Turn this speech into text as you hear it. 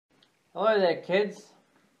Hello there, kids.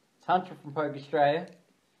 It's Hunter from Pokestraya,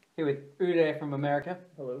 here with Uday from America.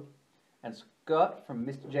 Hello. And Scott from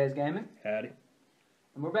Mr. J's Gaming. Howdy.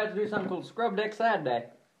 And we're about to do something called Scrub Deck Saturday,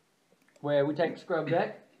 where we take a scrub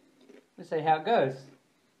deck and see how it goes.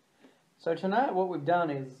 So tonight what we've done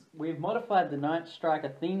is we've modified the Night Striker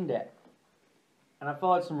theme deck. And I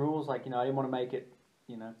followed some rules, like, I didn't want to make it,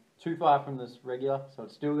 too far from this regular. So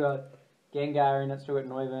it's still got Gengar in it, still got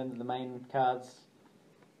Neuven, the main cards.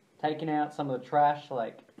 Taking out some of the trash,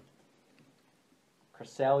 like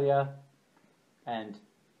Cresselia and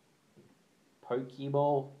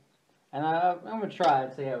Pokeball. And I'm going to try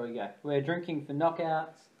and see how we go. We're drinking for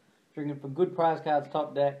knockouts, drinking for good prize cards,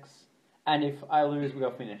 top decks, and if I lose,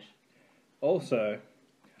 we'll finish. Also,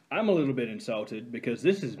 I'm a little bit insulted because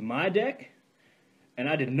this is my deck, and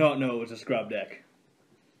I did not know it was a scrub deck.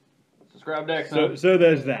 It's a scrub deck, so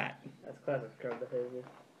there's that. That's classic scrub behavior.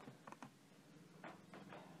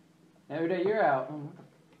 Every day you're out. Oh, what the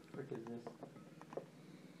frick is this?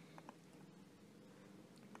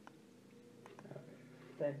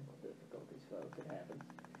 Technical difficulties, folks. It happens.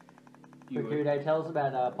 Quick Uday, tell us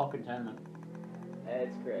about Pocket Tournament.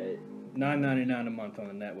 It's great. $9.99 a month on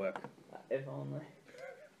the network. If only.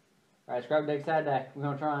 Alright, Scrub Deck Saturday. We're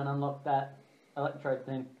going to try and unlock that electrode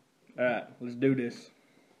thing. Alright, let's do this.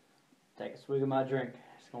 Take a swig of my drink.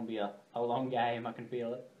 It's going to be a long game. I can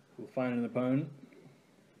feel it. We'll find an opponent.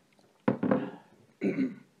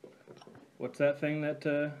 What's that thing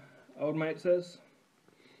that old mate says?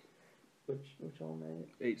 Which old mate?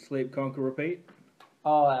 Eat, sleep, conquer, repeat?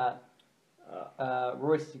 Oh,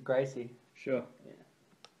 Royce Gracie. Sure. Yeah.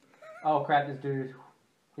 Oh crap, this dude,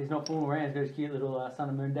 he's not fooling around. He's got his cute little Sun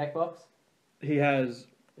and Moon deck box. He has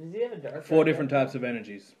Does he have a dark 4 different types of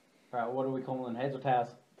energies. Right, what do we call them? Heads or tails?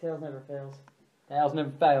 Tails never fails. Tails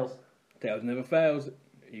never fails. Tails never fails.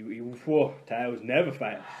 Tails never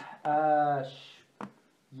fails.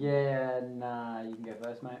 Yeah, nah, you can go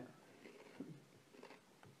first, mate.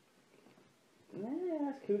 May I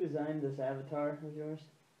ask who designed this avatar of yours?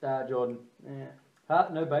 Jordan. Yeah. Huh?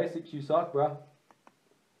 No basics, you suck, bro.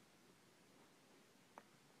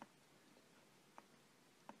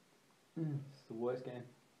 It's the worst game.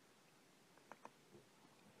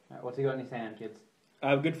 Alright, what's he got in his hand, kids?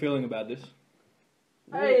 I have a good feeling about this.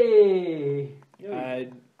 Hey!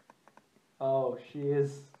 Oh, she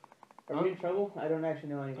is. Are we in trouble? I don't actually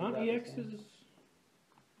know anything Aren't about this EX's... game.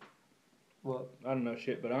 What? I don't know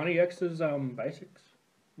shit, but aren't EX's basics?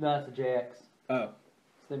 No, it's a JX. Oh.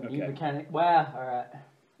 It's the new Okay. mechanic. Wow, alright.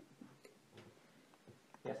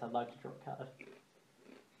 Yes, I'd like to draw a card.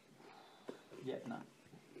 Yep, no.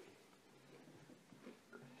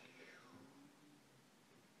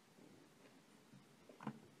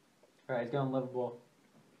 Alright, he's going level ball.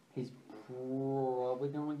 He's probably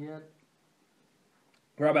going to get...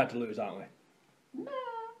 We're about to lose, aren't we? No,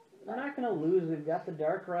 we're not going to lose. We've got the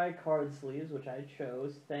Darkrai card sleeves, which I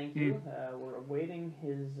chose. Thank you. We're awaiting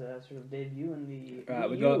his sort of debut in the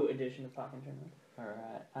EU edition of Pocket Tournament.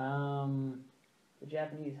 Alright, The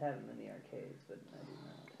Japanese have them in the arcades, but I do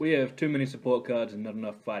not. We have too many support cards and not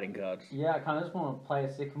enough fighting cards. yeah, I kind of just want to play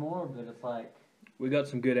a Sycamore, but it's like... We got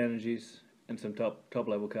some good energies and some top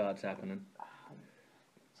level cards happening.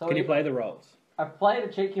 So Can you play the roles? I played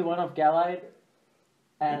a cheeky one off Adelaide,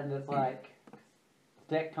 and it's like...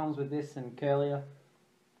 Deck comes with this and Curlier.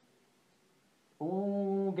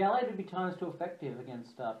 Ooh, Adelaide would be times too effective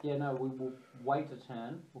against stuff. Yeah, no, we will wait a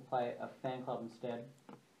turn. We'll play a fan club instead.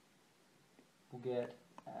 We'll get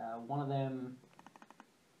one of them.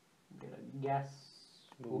 We'll get a gas.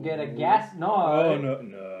 We'll get a gas. No. Oh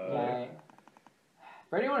no. Okay.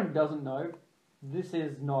 For anyone who doesn't know, this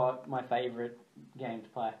is not my favourite game to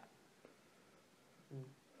play.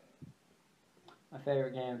 My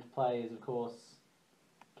favourite game to play is, of course,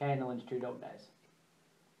 Candle into 2 Dog Days.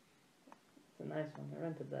 It's a nice one. I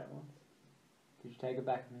rented that once. Did you take it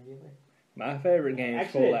back immediately? My favorite game is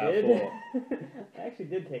Actually, Fallout I did. 4. I actually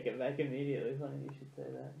did take it back immediately. Funny you should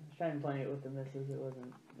say that. I was trying playing it with the missus. It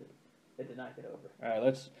wasn't. It did not get over. All right,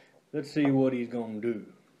 let's see what he's gonna do.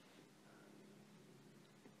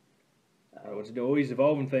 All right, what's he doing? Oh, he's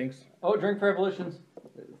evolving things. Oh, drink for evolutions.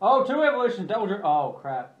 Oh, 2 evolutions. Double drink. Oh,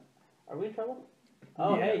 crap. Are we in trouble?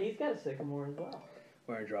 Oh, Yeah. hey, he's got a Sycamore as well.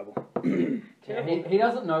 We're in trouble. Yeah, he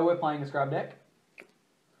doesn't know we're playing a scrub deck.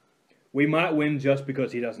 We might win just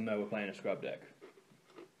because he doesn't know we're playing a scrub deck.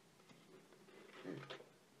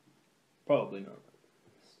 Probably not.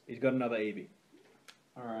 He's got another Eevee.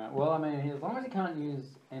 Alright, well, I mean, as long as he can't use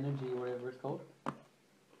energy or whatever it's called.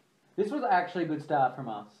 This was actually a good start from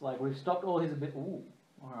us. Like, we've stopped all his a bit. Ooh,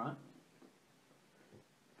 alright.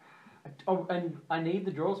 Oh, and I need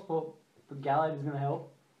the draw support, but Gallade is going to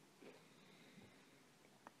help.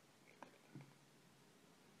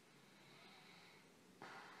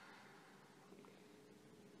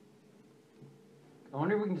 I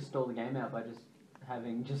wonder if we can just stall the game out by just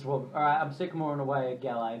having just well. All right, I'm Sycamore and away at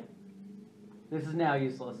Adelaide. This is now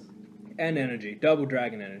useless. And energy, double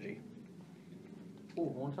dragon energy.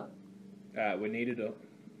 Oh, Haunter. We need it up.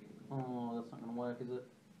 Oh, that's not gonna work, is it?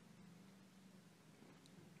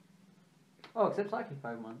 Oh, except Psychic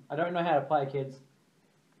Pokemon. I don't know how to play, kids.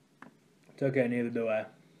 It's okay, neither do I.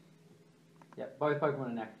 Yep, both Pokemon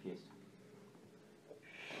are now confused.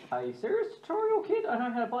 Are you serious, tutorial kid? I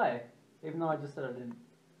know how to play. Even though I just said I didn't.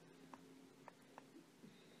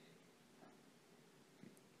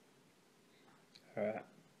 Alright.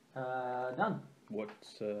 Done. What's,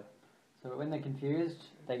 So when they're confused,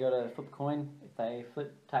 they gotta flip a coin. If they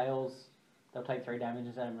flip tails, they'll take 3 damage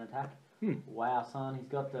instead of an attack. Wow, son, he's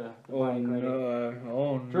got the Oh brain ready. no,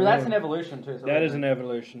 oh no. Drew, that's an evolution too. So That is an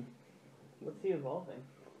evolution. What's he evolving?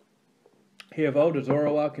 He evolved a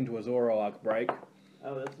Zoroark into a Zoroark Break,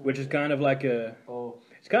 Oh, that's which is kind of like a... Oh,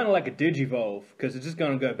 It's kind of like a Digivolve, because it's just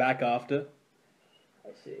going to go back after, I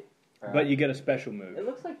see. but you get a special move. It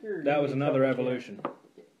looks like you're. That was in another trouble, evolution.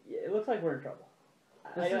 kid. Yeah, it looks like we're in trouble.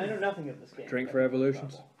 I know nothing of this game. Drink but for I'm in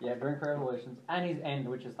evolutions. trouble. yeah, drink for evolutions. And his end,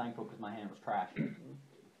 which is thankful because my hand was trash.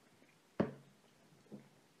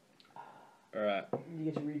 Alright. You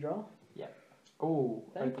get to redraw. Oh,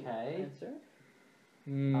 Thank you. okay. Answer.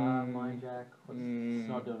 My Jack was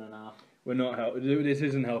not doing enough. We're not this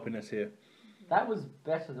isn't helping us here. That was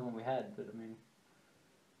better than what we had, but I mean,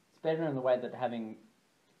 it's better in the way that having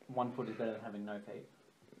 1 foot is better than having no feet.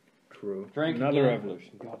 True. Drink Another again.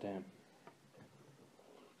 evolution. Goddamn.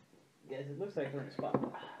 Guys, it looks like we're in a spot.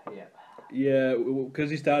 Yeah. Yeah, because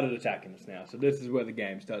he started attacking us now, so this is where the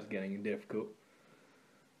game starts getting difficult.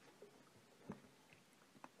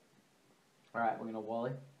 Alright, we're gonna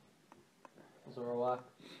Wally. Zoroark.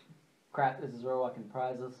 Crap, this is Zoroark in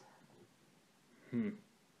prizes.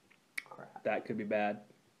 Crap. That could be bad.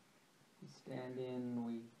 Stand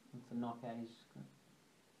in, it's a knockout, he's just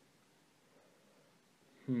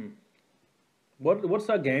gonna... What's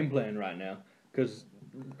our game plan right now? Because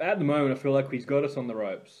at the moment, I feel like he's got us on the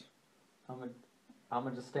ropes. I'm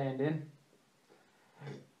gonna just stand in.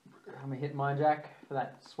 I'm gonna hit my Jack for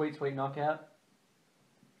that sweet, sweet knockout.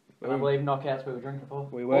 And I believe knockouts we were drinking for.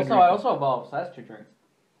 We were I drinking. also evolved, so that's 2 drinks.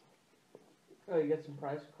 Oh, you got some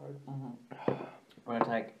prize cards. I'm gonna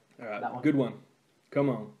take Alright, that one. good one. Come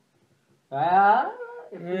on.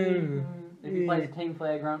 If he plays Team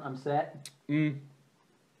Flare Grunt, I'm set.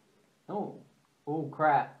 Oh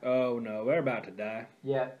crap. Oh no, we're about to die.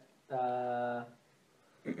 Yeah. 30,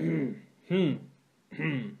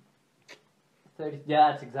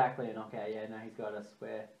 yeah, that's exactly a knockout. Yeah, no, he's got us.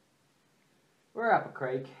 We're up a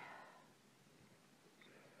creek.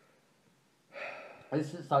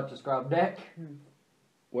 This is such a scrub deck.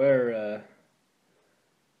 We're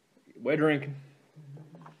drinking.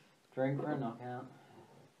 Drink for a knockout.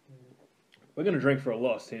 We're gonna drink for a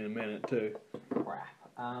loss in a minute too. Crap.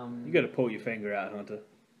 You gotta pull your finger out, Hunter.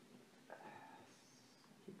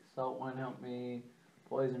 Kick Salt won't help me.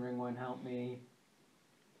 Poison Ring won't help me.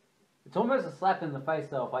 It's almost a slap in the face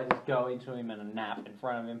though if I just go into him and a nap in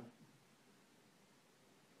front of him.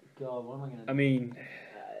 God, what am I gonna do? I mean,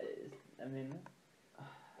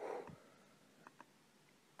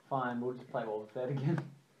 Fine, we'll just play Wolverfed again.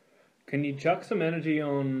 can you chuck some energy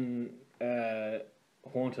on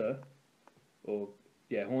Haunter?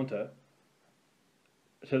 Haunter.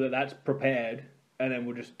 So that's prepared, and then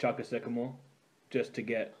we'll just chuck a Sycamore, just to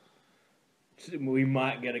get... We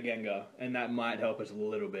might get a Gengar, and that might help us a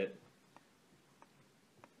little bit.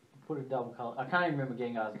 Put a double color. I can't even remember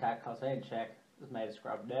Gengar's attack cost. I had to check. It's made a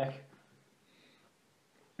scrub deck.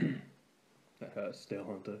 That hurts still,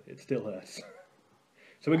 Hunter. It still hurts.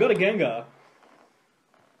 So we got a Gengar.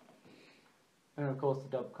 And of course the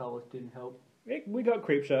double colors didn't help. We got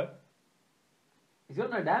Creepshow. He's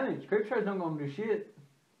got no damage. Creepshow's not going to do shit.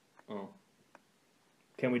 Oh.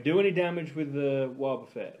 Can we do any damage with the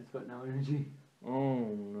Wobbuffet? It's got no energy. Oh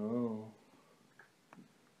no.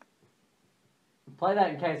 Play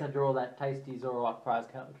that in case I draw that tasty Zoroark prize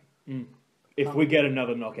card. If we get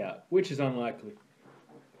another knockout, which is unlikely.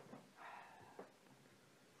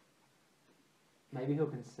 Maybe he'll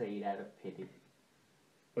concede out of pity.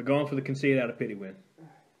 We're going for the concede out of pity win.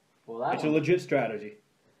 Well, that It's one. a legit strategy.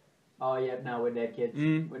 Oh, yeah, no, we're dead, kids.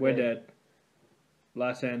 We're dead.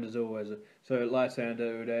 Lysander's always a... So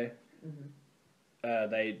Lysander, Uday,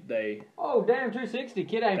 they Oh, damn, 260.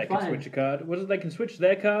 Kid ain't they can playing. switch a card. Was it they can switch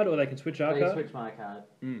their card or they can switch our They card? switch my card.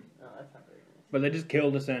 Oh, that's not very nice. But they just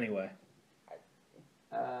killed us anyway.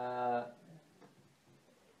 Oh,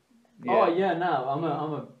 yeah,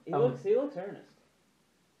 no, He looks earnest.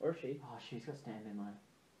 Or she. Oh, she's got stand in line.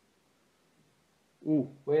 Ooh.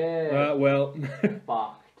 We're Well.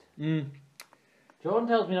 fucked. Jordan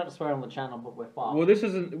tells me not to swear on the channel, but we're fucked. Well, this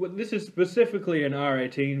isn't. This is specifically an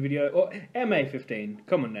R18 video or MA15.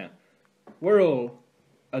 Come on now, we're all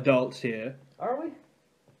adults here. Are we?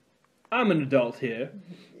 I'm an adult here,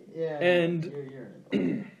 Yeah. and You're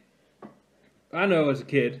an adult. I know as a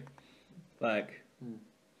kid, like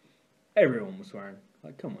everyone was swearing.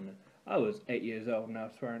 Like, come on now. I was 8 years old and I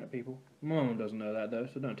was swearing at people. My mum doesn't know that though,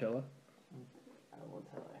 so don't tell her. I won't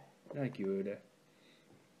tell her. Thank you, Uda.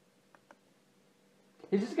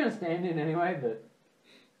 He's just gonna stand in anyway, but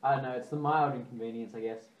I don't know. It's the mild inconvenience, I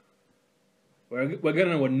guess. We're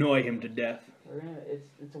gonna annoy him to death.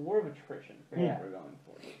 It's a war of attrition. Yeah. We're going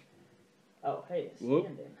for. Oh, hey, Whoop.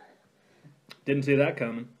 stand in. Didn't see that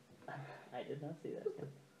coming. I did not see that.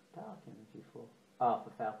 Dark energy for. Oh, for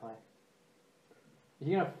foul play. Are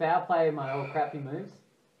you gonna foul play my old crappy moves?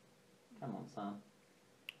 Come on, son.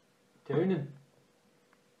 Tuning.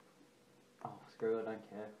 Oh, screw it. I don't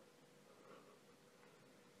care.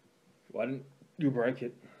 Why didn't you break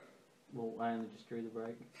it? Well, I only just drew the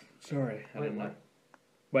break. Sorry, I Wait, didn't know. what?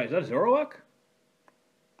 Wait, is that Zoroark?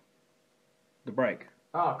 The break.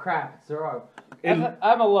 Oh, crap. It's alright. It- I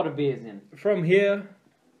have a lot of beers in. From here,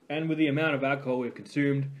 and with the amount of alcohol we've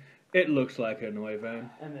consumed, it looks like a Noivane.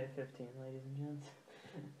 MA15, ladies and gents.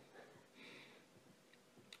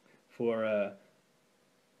 For,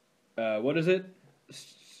 what is it?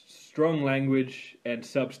 Strong language and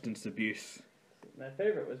substance abuse. My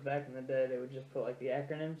favorite was back in the day, they would just put like the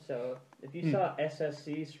acronym. So if you saw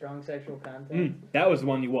SSC, strong sexual content. That was the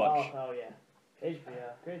one you watched. Oh yeah.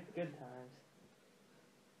 HBO. Good times.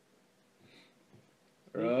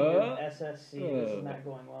 Speaking of SSC, this is not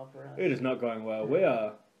going well for us. It is not going well. We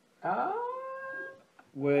are.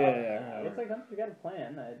 Where? Looks like Hunter's got a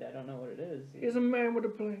plan. I don't know what it is. He's a man with a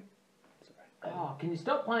plan. Oh, can you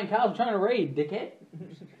stop playing cards? I'm trying to read, dickhead.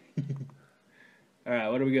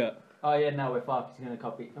 Alright, what do we got? Oh, yeah, no, we're fucked. He's going to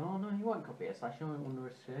copy. Oh, no, he won't copy us. I actually don't want to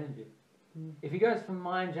return you. If he goes for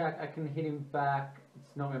Mind Jack, I can hit him back.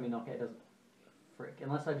 It's not going to be knockout. It doesn't. Frick.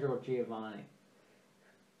 Unless I draw Giovanni.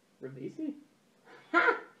 Ravisi?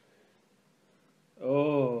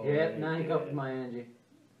 Oh. Yeah, no, he copied my energy.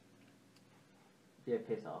 Yeah,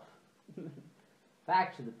 piss off.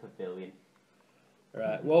 Back to the pavilion.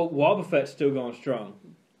 Right. Well, Wobbuffet's still going strong.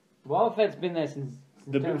 Wildfet's been there since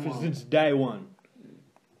Since day one.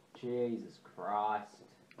 Jesus Christ.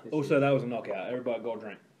 Also, that was a knockout. Everybody go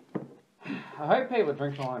drink. I hope people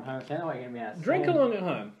drink along at home, so they're not going to be out of Drink stand. along at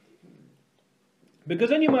home.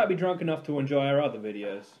 Because then you might be drunk enough to enjoy our other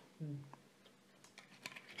videos.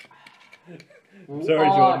 Sorry,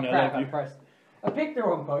 Jordan, I crap, love you. I picked the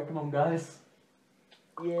wrong Pokemon, guys.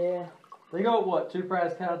 Yeah. They got, what, 2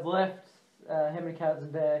 prize cards left? How many cards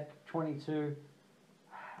in deck? 22.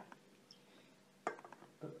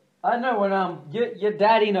 I know when, your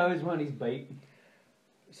daddy knows when he's beat.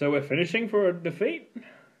 So we're finishing for a defeat?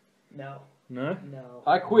 No. No? No.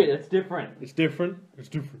 I quit, it's different. It's different. It's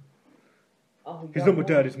different. Oh, He's not my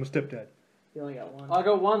dad, he's my stepdad. You only got one. I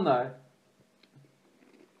got 1, though.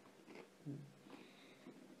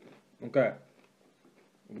 Okay.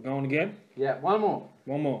 We're going again? Yeah, 1 more.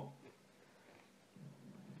 One more.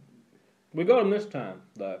 We got him this time,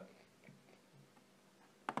 though.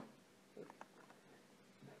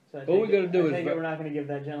 So I all we take gotta it- do I is take it vote. we're not going to give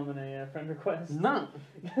that gentleman a friend request. None.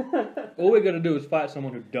 All we gotta do is fight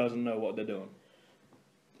someone who doesn't know what they're doing.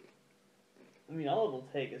 I mean, all it'll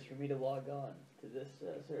take is for me to log on to this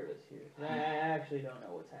service here. I actually don't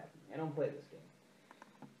know what's happening. I don't play this game.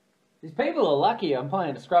 These people are lucky I'm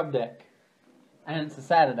playing a scrub deck. And it's a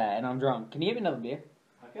Saturday and I'm drunk. Can you give me another beer?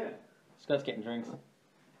 Okay. Scott's getting drinks.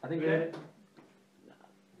 I think Yeah.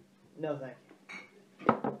 No, thank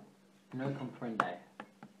you. No comprende.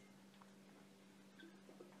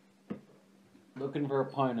 Looking for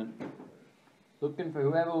opponent. Looking for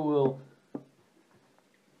whoever will...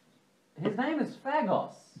 His name is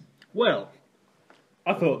Fagos. Well,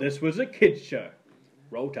 I thought this was a kids show.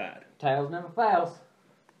 Roll Tide. Tails never fails.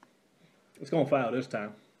 It's gonna fail this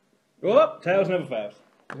time. Oh, Tails never fails.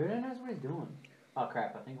 Who knows what he's doing? Oh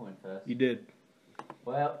crap, I think I went first. You did.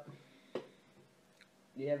 Well, Do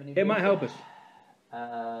you have any It might help us.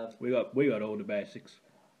 We got all the basics.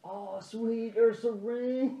 Oh, sweet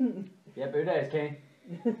Ursaring. yep, who knows, King?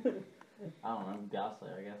 I don't know, Ghastly,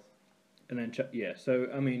 I guess. And then, yeah, so,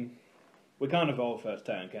 I mean, we can't evolve first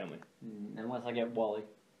turn, can we? Unless I get Wally.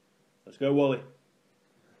 Let's go, Wally.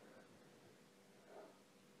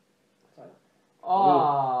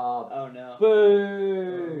 Oh, Oh no.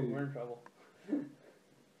 boo! We're in trouble. If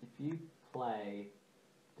you play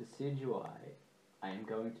Decidueye, I am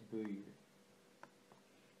going to boo you.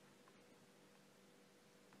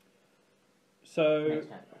 So, next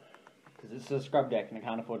turn. Because it's a scrub deck and it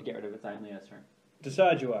can't afford to get rid of its only Ursaring.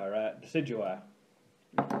 Decidui, right? Decidui.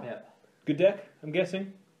 Yeah. Good deck, I'm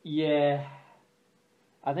guessing? Yeah.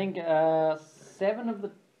 I think 6 of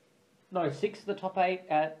the top 8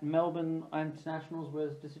 at Melbourne Internationals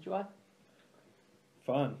was Decidui.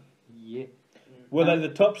 Fun. Yeah. Were they the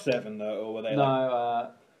top 7 though, or were they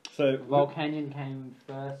So Volcanion came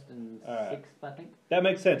first and Alright. 6th, I think. that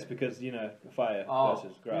makes sense because, fire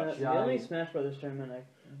versus grass. The only Smash Brothers tournament I've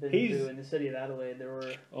been to in the city of Adelaide, there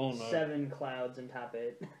were 7 clouds in top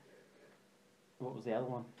 8. What was the other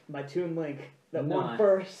one? My Toon Link that won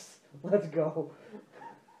first. Let's go.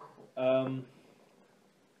 So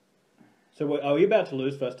are we about to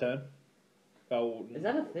lose first turn? Oh, Is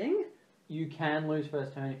that a thing? You can lose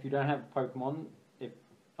first turn if you don't have Pokemon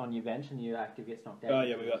on your bench and your active gets knocked out. Oh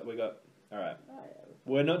yeah, we got. All right,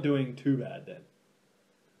 we're not doing too bad then.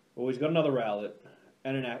 Well, he's got another Rowlet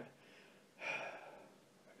and an act.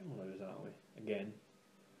 We're gonna lose, aren't we? Again.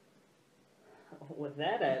 With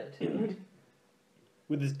that attitude.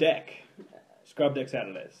 With his deck, scrub decks out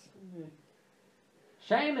of this.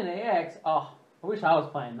 Shame and EX. Oh, I wish I was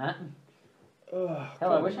playing that. Oh,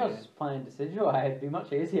 Hell, I wish I was playing Decidueye. It'd be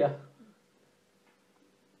much easier.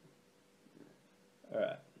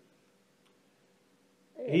 Alright.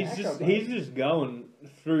 He's just going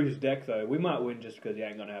through his deck though. We might win just because he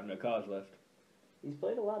ain't gonna have no cards left. He's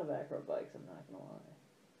played a lot of acro bikes, I'm not gonna lie.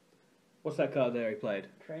 What's that card there he played?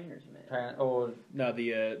 Trainer's Man. No,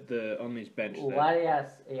 the on his bench there.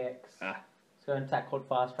 Latias EX. Ah. It's going to attack called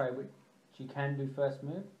Fast Trade, which you can do first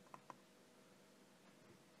move.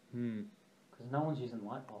 Because no one's using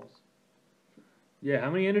light poles. Yeah,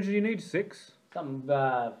 how many energy do you need? 6? Something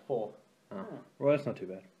 4. Oh. Well, that's not too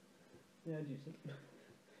bad. Yeah, I'd use it.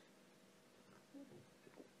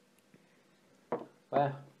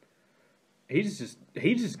 Wow. He's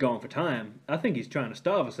just going for time. I think he's trying to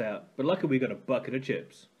starve us out. But luckily we got a bucket of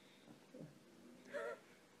chips.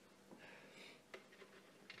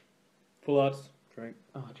 Full arts. Drink.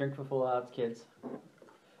 Oh, drink for full arts, kids.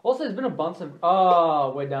 Also, there's been a bunch of...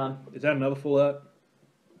 Oh, we're done. Is that another full art?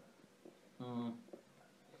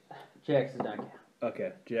 GXs don't count.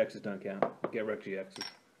 Okay, GXs don't count. Get wrecked GXs.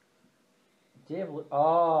 Do you have...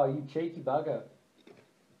 Oh, you cheeky bugger.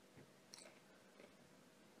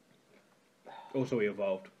 Also, he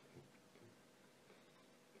evolved.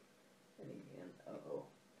 And again, uh-oh.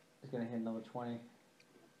 He's going to hit another 20.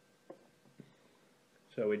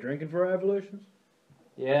 So are we drinking for our evolutions?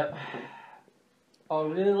 Yep. Oh,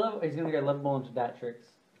 really level? He's going to go level more into Datrix.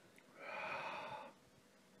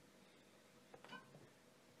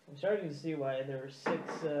 I'm starting to see why there were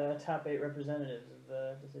 6 top 8 representatives of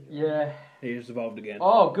the Decidueye. Yeah. He just evolved again.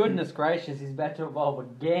 Oh, goodness gracious, he's about to evolve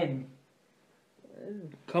again.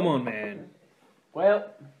 Come on, man.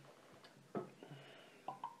 Well,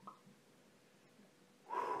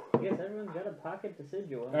 I guess everyone's got a pocket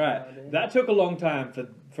Decidueye. Alright, that took a long time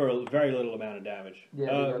for a very little amount of damage.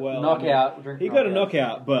 yeah, knockout. He got a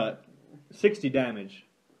knockout, but 60 damage.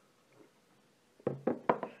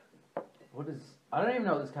 What is... I don't even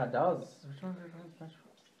know what this card does. Which one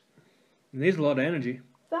It needs a lot of energy.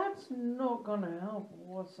 That's not going to help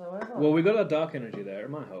whatsoever. Well, we got our dark energy there. It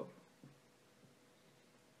might help.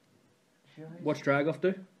 What's Dragoff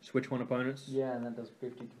do? Switch one opponents? Yeah, and that does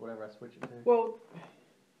 50 to whatever I switch it to. Well,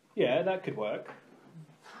 yeah, that could work.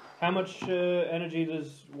 How much energy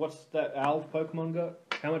does... What's that owl Pokemon got?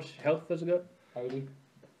 How much health does it got? 80.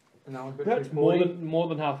 And that one's got That's 240. more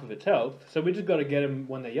than half of its health. So we just got to get them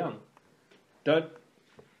when they're young. Don't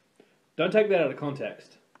take that out of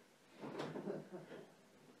context.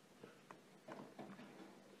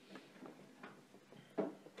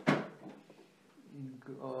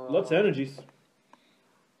 Lots of energies.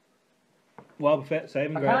 Wild Buffet,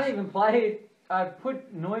 saving I grace. can't even play it. I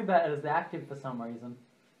put Noibat as the active for some reason.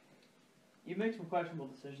 You make some questionable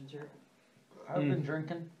decisions here. I've been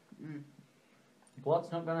drinking.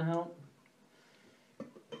 Blood's not going to help.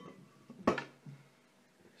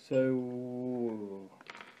 So,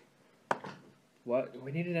 what?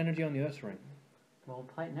 We needed energy on the Ursaring. Well, we'll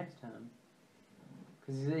play it next turn.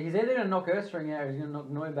 Because he's either going to knock Ursaring out or he's going to knock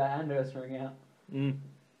Noibat and Ursaring out.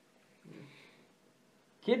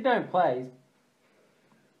 Kid don't play.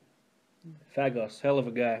 Fagos, hell of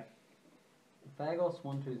a guy. Fagos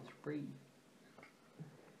 1, 2, 3.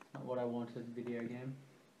 Not what I wanted, video game.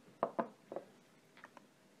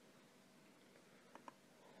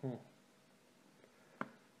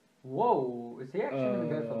 Whoa, is he actually going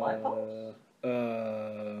to go for light bulbs?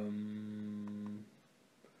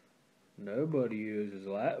 Nobody uses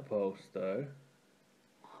light pulse though.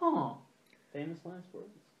 Huh. Famous last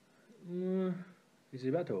words. Is he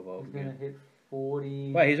about to evolve He's going to again? hit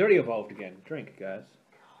 40. Wait, he's already evolved again. Drink, guys.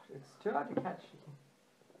 It's too hard to catch.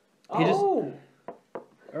 He just- Oh!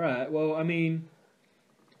 Alright, well, I mean...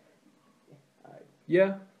 Alright.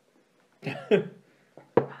 Yeah.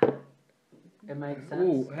 It makes sense.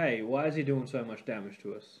 Ooh, hey, why is he doing so much damage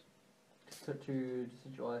to us? To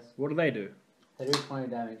situate. What do they do? They do 20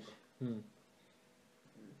 damage.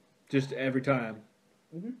 Just every time?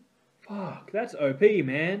 Mhm. Fuck, that's OP,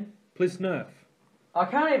 man. Please nerf. I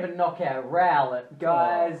can't even knock out Rowlet,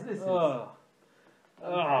 guys. This is. I'm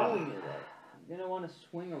telling you that. You're gonna want to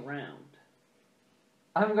swing around.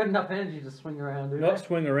 I haven't got enough energy to swing around, dude. Not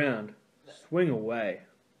swing around. Swing away.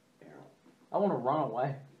 I want to run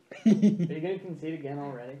away. Are you gonna concede again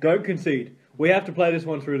already? Don't concede. We have to play this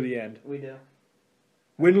one through the end. We do.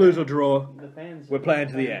 Win, lose, or draw. The fans. We're playing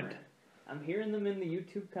to the end. I'm hearing them in the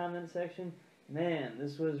YouTube comment section. Man,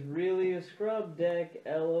 this was really a scrub deck.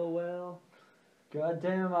 LOL. God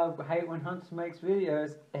damn, I hate when Hunts makes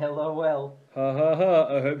videos. LOL. Ha ha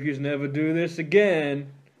ha, I hope you never do this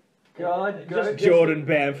again. God, Just- Jordan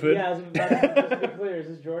Bamford. Yeah, I was about to just to be clear. Is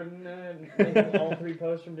this Jordan making all 3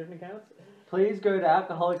 posts from different accounts? Please go to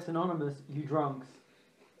Alcoholics Anonymous, you drunks.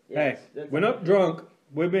 Hey, that's we're not drunk.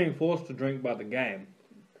 We're being forced to drink by the game.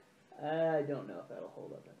 I don't know if that'll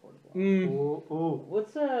hold up at portable. Ooh, ooh.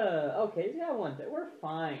 What's okay? He's got one. We're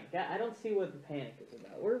fine. I don't see what the panic is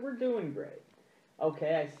about. We're doing great.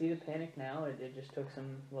 Okay, I see the panic now. It just took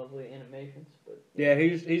some lovely animations, but Yeah,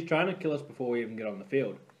 he's trying to kill us before we even get on the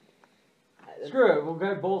field. Screw it, we'll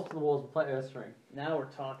go balls to the walls and play Earth Ring. Now we're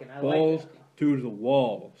talking. I Balls like that. to the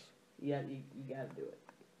walls. Yeah, you gotta do it.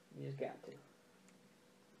 You just got to.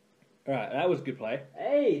 Alright, that was a good play.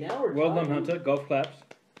 Hey, now we're Well done, talking. Hunter. Golf claps.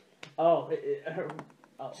 Oh,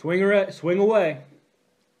 Swing away. Swing away.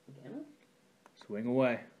 Again? Swing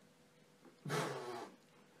away.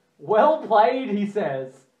 Well played, he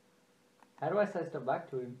says. How do I say stuff back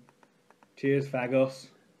to him? Cheers, fagos.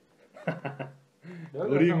 No,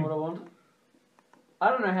 Good that's evening. not what I wanted. I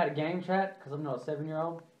don't know how to game chat because I'm not a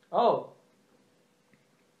 7-year-old. Oh,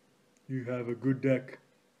 You have a good deck.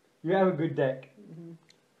 you have a good deck.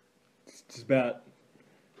 It's just about...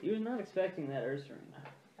 He was not expecting that Ursaring.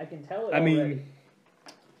 I can tell it I already. mean,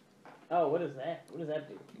 Oh, what is that? What does that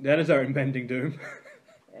do? that is our impending doom.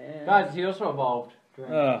 And Guys, he also evolved.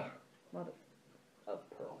 Ah. a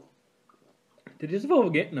pearl. Did he evolve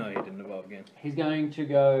again? No, he didn't evolve again. He's going to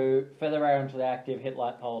go Feather Arrow into the active, hit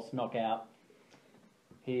Light Pulse, knockout.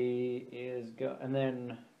 He is and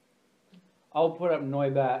then I'll put up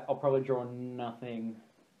Noibat. I'll probably draw nothing.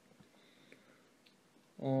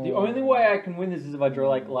 The only way I can win this is if I draw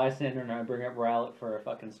like Lysander and I bring up Rowlet for a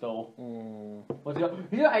fucking stall. What's he got?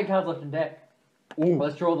 He's got 8 cards left in deck. Ooh.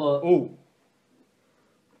 Let's draw the Ooh.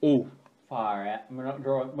 Ooh. fire out. We're not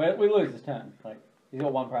drawing. We lose this turn. Like he's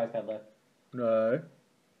got 1 prize card left. No.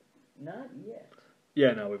 Not yet.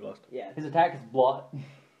 Yeah, no, we've lost. Yeah. His attack is blot.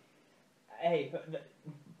 Hey, but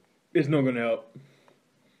It's not going to help.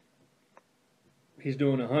 He's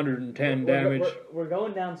doing 110 damage. We're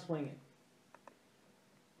going down swinging.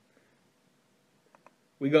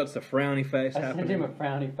 We got the frowny face I sent him happening. a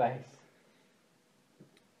frowny face.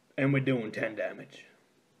 And we're doing 10 damage.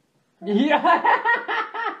 Yeah.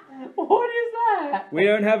 What is that? We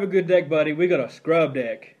don't have a good deck, buddy. We got a scrub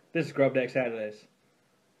deck. This is scrub deck Saturdays.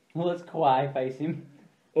 Well, let's Kawaii face him.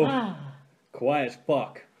 Oof. Quiet as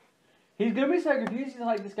fuck. He's gonna be so confused. He's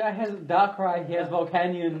like, this guy has Darkrai, he has It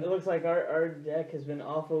Volcanion. looks like our deck has been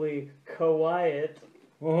awfully quiet.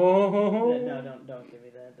 Oh. No, don't give me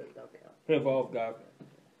that. That don't count. Evolve, guy.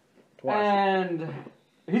 Twice. And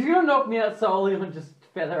he's gonna knock me out solely on just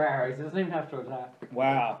Feather Arrows. He doesn't even have to attack.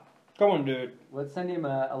 Wow. Come on, dude. Let's send him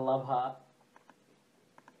a love heart.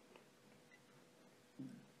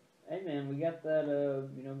 Hey man, we got that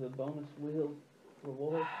the bonus wheel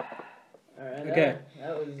reward. Alright, Okay.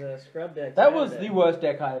 that was scrub deck. That was Saturday. the worst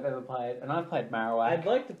deck I've ever played, and I've played Marowak. I'd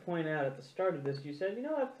like to point out at the start of this, you said,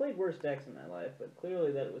 I've played worse decks in my life, but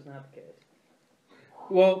clearly that was not the case.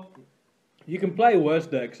 Well, you can play worse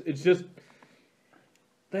decks. It's just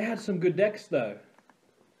they had some good decks though.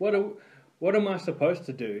 What am I supposed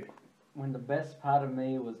to do? When the best part of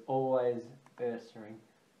me was always Ursaring.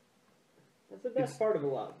 That's the best part of a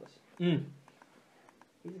lot of us.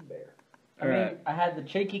 He's a bear. I mean, Alright. I had the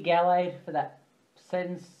cheeky Gallade for that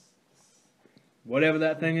Whatever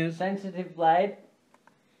that thing is. sensitive blade.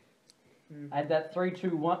 I had that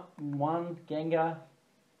 3-2-1 Gengar.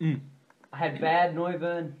 I had bad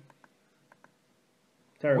Noivern.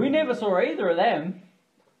 Terrible. We never saw either of them.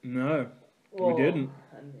 No, Well, we didn't.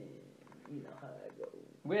 I mean, you know how that goes.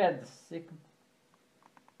 We had the sick.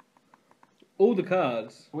 All the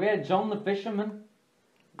cards. We had John the Fisherman.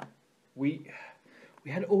 We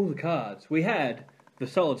had all the cards. We had the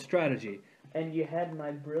solid strategy. And you had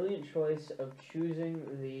my brilliant choice of choosing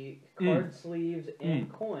the card sleeves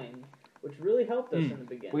and coin, which really helped us in the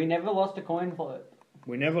beginning. We never lost a coin flip.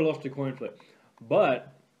 We never lost a coin flip.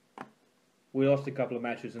 But we lost a couple of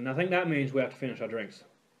matches, and I think that means we have to finish our drinks.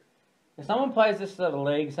 If someone plays this at a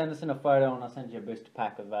league, send us in a photo and I'll send you a booster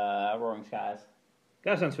pack of Roaring Skies.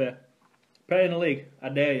 That sounds fair. Play in a league. I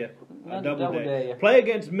dare you. I double dare dare you. you. Play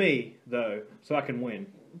against me, though, so I can win.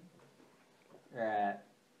 Right.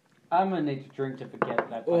 I'm going to need to drink to forget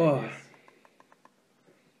that I played this.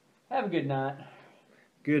 Have a good night.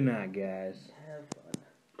 Good night, guys. Have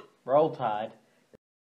fun. Roll Tide.